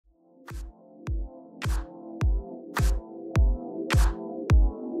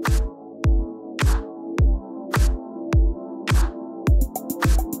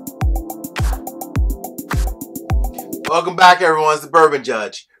Welcome back, everyone. It's the Bourbon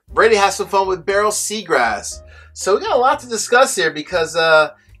Judge. Ready to have some fun with Barrell Seagrass. So we got a lot to discuss here because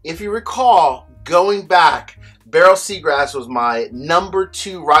if you recall, going back, Barrell Seagrass was my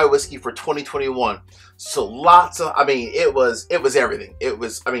 #2 rye whiskey for 2021. So lots of, it was everything. It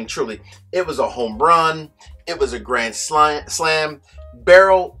was, truly, it was a home run. It was a grand slam.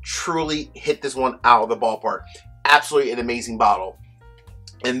 Barrell truly hit this one out of the ballpark. Absolutely an amazing bottle.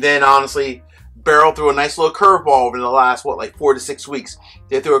 And then honestly, Barrell threw a nice little curveball over the last, 4 to 6 weeks.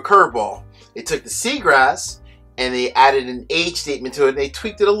 They threw a curveball. They took the Seagrass and they added an age statement to it. And they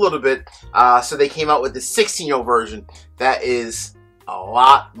tweaked it a little bit. So they came out with the 16-year-old version that is a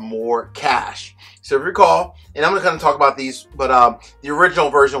lot more cash. So if you recall, and I'm going to kind of talk about these, but the original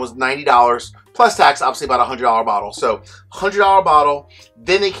version was $90 plus tax, obviously about a $100 bottle. So $100 bottle.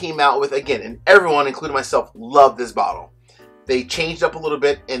 Then they came out with, again, and everyone, including myself, loved this bottle. They changed up a little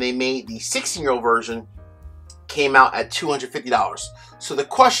bit and they made the 16-year-old version came out at $250. So the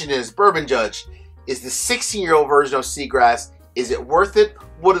question is, Bourbon Judge, is the 16-year-old version of Seagrass, is it worth it?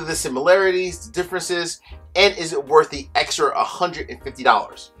 What are the similarities, the differences, and is it worth the extra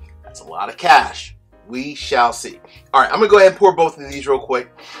 $150? That's a lot of cash. We shall see. All right, I'm gonna go ahead and pour both of these real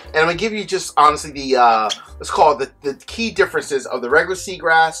quick, and I'm gonna give you just honestly the let's call it the key differences of the regular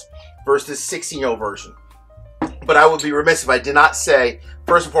Seagrass versus 16-year-old version. But I would be remiss if I did not say,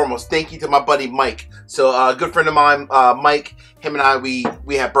 first and foremost, thank you to my buddy Mike. So a good friend of mine, Mike, him and I, we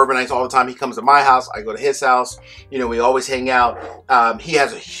have bourbon nights all the time. He comes to my house, I go to his house. You know, we always hang out. He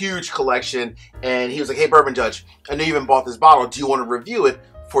has a huge collection, and he was like, hey, Bourbon Judge, I know you even bought this bottle. Do you want to review it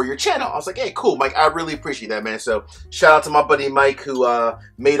for your channel? I was like, hey, cool, Mike, I really appreciate that, man. So shout out to my buddy Mike who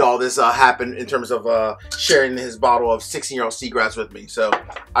made all this happen in terms of sharing his bottle of 16-year-old Seagrass with me. So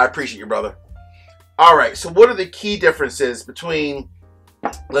I appreciate you, brother. All right, so what are the key differences between,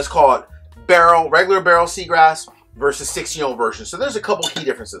 let's call it regular Barrell Seagrass versus 16-year-old version? So there's a couple key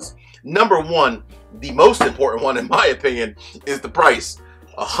differences. Number one, the most important one in my opinion, is the price.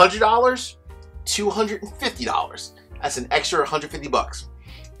 $100, $250. That's an extra 150 bucks.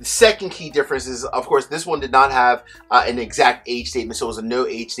 The second key difference is, of course, this one did not have an exact age statement, so it was a no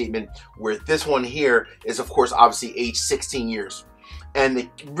age statement, where this one here is, of course, obviously age 16 years. And the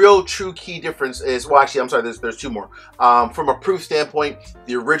real true key difference is, well, actually, I'm sorry, there's two more. From a proof standpoint,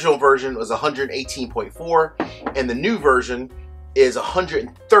 the original version was 118.4, and the new version is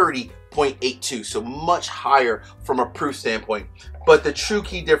 130.82, so much higher from a proof standpoint. But the true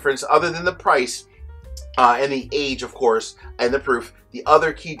key difference, other than the price and the age, of course, and the proof, the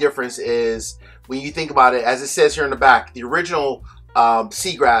other key difference is, when you think about it, as it says here in the back, the original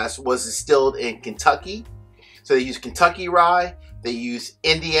Seagrass was distilled in Kentucky. So they use Kentucky rye, they use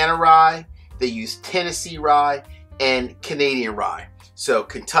Indiana rye, they use Tennessee rye, and Canadian rye. So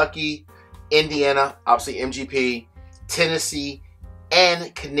Kentucky, Indiana, obviously MGP, Tennessee,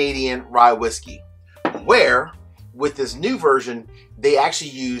 and Canadian rye whiskey. Where, with this new version, they actually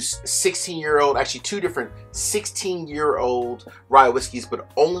use 16-year-old, actually two different 16-year-old rye whiskeys, but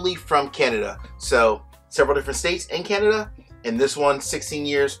only from Canada. So several different states in Canada, and this one 16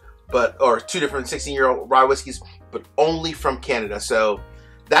 years, or two different 16-year-old rye whiskeys, but only from Canada. So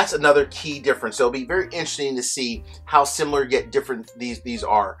that's another key difference. So it'll be very interesting to see how similar yet different these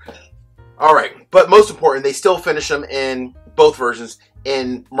are. All right, but most important, they still finish them in both versions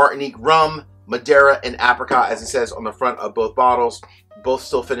in Martinique rum, Madeira, and apricot, as it says on the front of both bottles. Both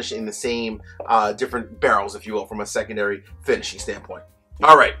still finish in the same different barrels, if you will, from a secondary finishing standpoint.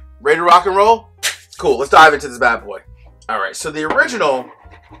 All right, ready to rock and roll? Cool, let's dive into this bad boy. All right, so the original,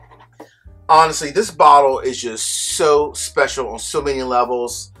 honestly, this bottle is just so special on so many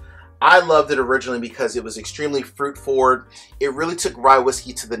levels. I loved it originally because it was extremely fruit forward. It really took rye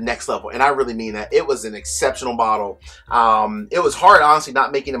whiskey to the next level, and I really mean that. It was an exceptional bottle. It was hard, honestly,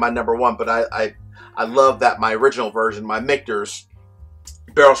 not making it my #1, but I love that my original version, my Michter's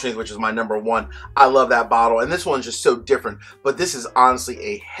Barrel Strength, which is my #1. I love that bottle, and this one's just so different. But this is honestly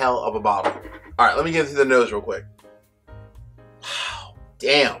a hell of a bottle. All right, let me get into the nose real quick. Wow,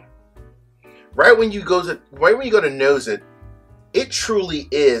 damn. Right when you go to nose it, it truly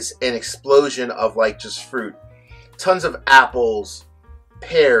is an explosion of like just fruit. Tons of apples,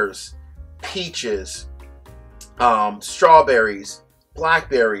 pears, peaches, strawberries,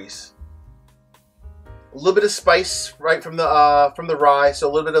 blackberries. A little bit of spice right from the rye, so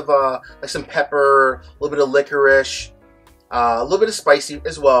a little bit of like some pepper, a little bit of licorice, a little bit of spicy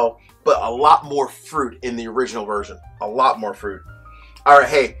as well, but a lot more fruit in the original version. A lot more fruit. All right,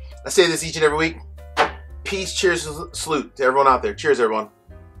 hey, I say this each and every week. Peace, cheers, salute to everyone out there. Cheers, everyone.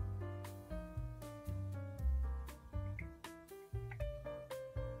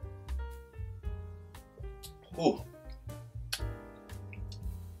 Ooh,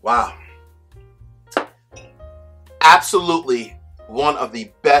 Wow. Absolutely one of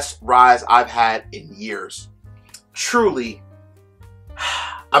the best ryes I've had in years. Truly,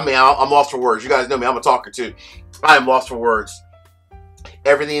 I mean, I'm lost for words. You guys know me, I'm a talker too. I am lost for words.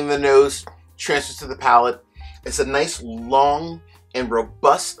 Everything in the nose transfers to the palate. It's a nice, long, and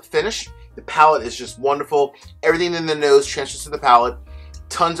robust finish. The palate is just wonderful. Everything in the nose transfers to the palate.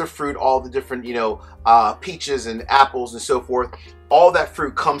 Tons of fruit, all the different, peaches and apples and so forth. All that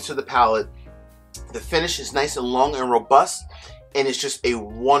fruit comes to the palate. The finish is nice and long and robust, and it's just a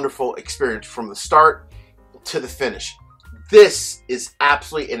wonderful experience from the start to the finish. This is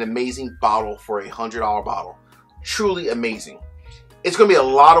absolutely an amazing bottle for a $100 bottle. Truly amazing. It's going to be a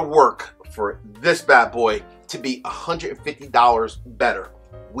lot of work for this bad boy to be $150 better.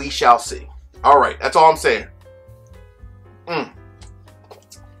 We shall see. All right, that's all I'm saying.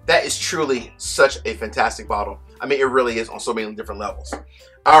 That is truly such a fantastic bottle. I mean, it really is on so many different levels.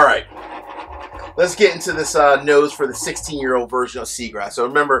 All right, let's get into this nose for the 16-year-old version of Seagrass. So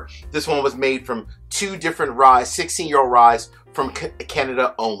remember, this one was made from 2 different ryes, 16-year-old ryes from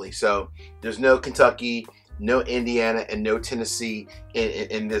Canada only. So there's no Kentucky, no Indiana, and no Tennessee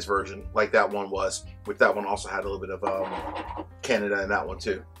in this version like that one was, which that one also had a little bit of Canada in that one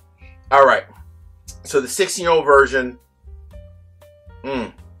too. All right, so the 16-year-old version.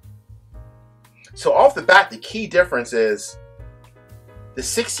 So off the bat, the key difference is the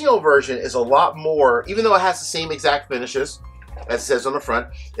 16-year-old version is a lot more, even though it has the same exact finishes as it says on the front.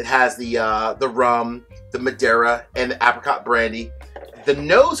 It has the rum, the Madeira, and the apricot brandy. The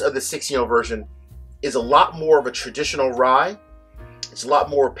nose of the 16-year-old version is a lot more of a traditional rye. It's a lot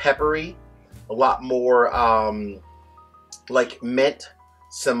more peppery, a lot more like mint,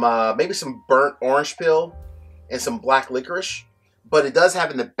 some maybe some burnt orange peel, and some black licorice. But it does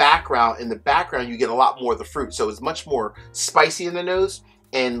have in the background you get a lot more of the fruit. So it's much more spicy in the nose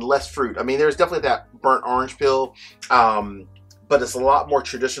and less fruit. I mean, there's definitely that burnt orange peel, but it's a lot more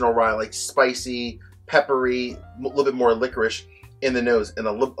traditional rye, like spicy, peppery, a little bit more licorice in the nose, and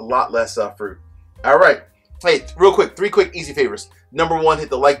a lot less fruit. All right. Hey, real quick, 3 quick easy favors. Number 1, hit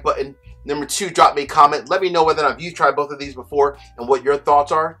the like button. Number 2, drop me a comment. Let me know whether or not you've tried both of these before and what your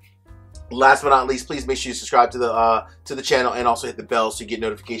thoughts are. Last but not least, please make sure you subscribe to the channel and also hit the bell so you get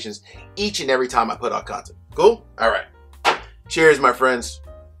notifications each and every time I put out content. Cool? All right. Cheers, my friends.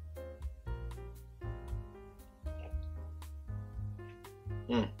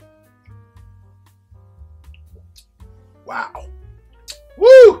 Wow.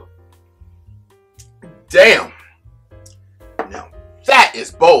 Woo! Damn. Now, that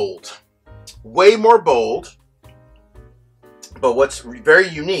is bold. Way more bold. But what's very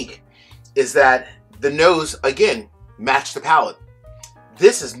unique is that the nose, again, matched the palate.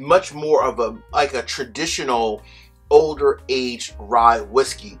 This is much more of a traditional, older aged rye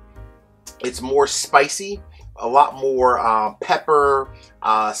whiskey. It's more spicy, a lot more pepper,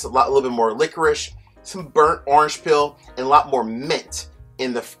 a little bit more licorice, some burnt orange peel, and a lot more mint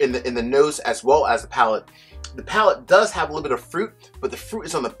in the nose as well as the palate. The palate does have a little bit of fruit, but the fruit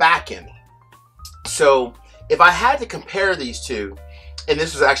is on the back end. So if I had to compare these two, and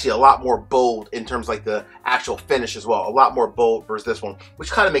this was actually a lot more bold in terms of like the actual finish as well, a lot more bold versus this one,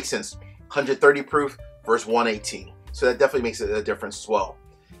 which kind of makes sense. 130 proof versus 118. So that definitely makes a difference as well.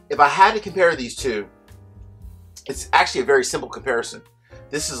 If I had to compare these two, it's actually a very simple comparison.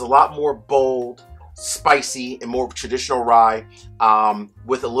 This is a lot more bold, spicy, and more traditional rye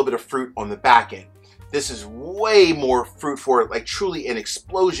with a little bit of fruit on the back end. This is way more fruit forward, like truly an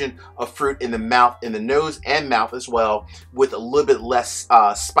explosion of fruit in the mouth, in the nose and mouth as well, with a little bit less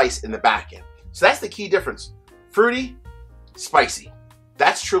spice in the back end. So that's the key difference. Fruity, spicy.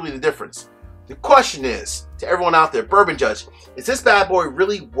 That's truly the difference. The question is, to everyone out there, Bourbon Judge, is this bad boy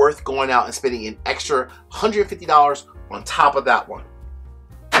really worth going out and spending an extra $150 on top of that one?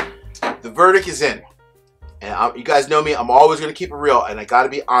 The verdict is in. And you guys know me, I'm always going to keep it real, and I got to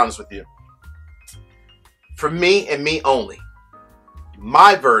be honest with you. For me and me only,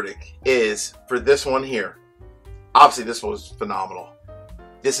 my verdict is for this one here. Obviously, this one was phenomenal.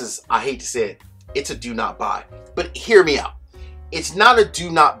 This is, I hate to say it, it's a do not buy. But hear me out. It's not a do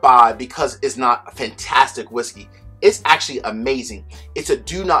not buy because it's not a fantastic whiskey. It's actually amazing. It's a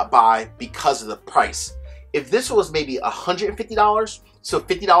do not buy because of the price. If this was maybe $150, so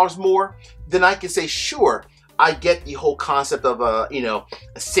 $50 more, then I could say, sure, I get the whole concept of a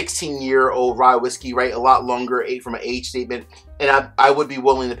 16-year-old rye whiskey, right? A lot longer from an age statement, and I would be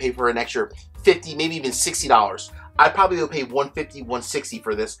willing to pay for an extra $50, maybe even $60. I'd probably would pay $150, $160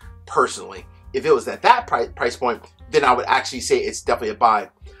 for this personally. If it was at that price point, then I would actually say it's definitely a buy.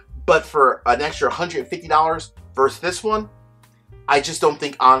 But for an extra $150 versus this one, I just don't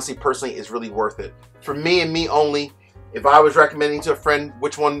think, honestly, personally, is really worth it. For me and me only, if I was recommending to a friend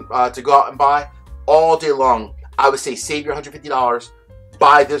which one to go out and buy all day long, I would say save your $150,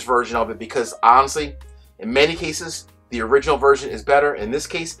 buy this version of it, because honestly, in many cases, the original version is better. In this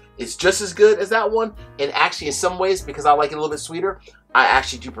case, it's just as good as that one. And actually, in some ways, because I like it a little bit sweeter, I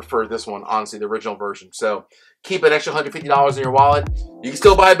actually do prefer this one, honestly, the original version. So keep an extra $150 in your wallet. You can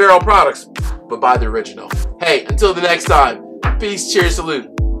still buy Barrell products, but buy the original. Hey, until the next time, peace, cheers, salute.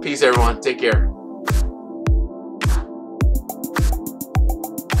 Peace, everyone. Take care.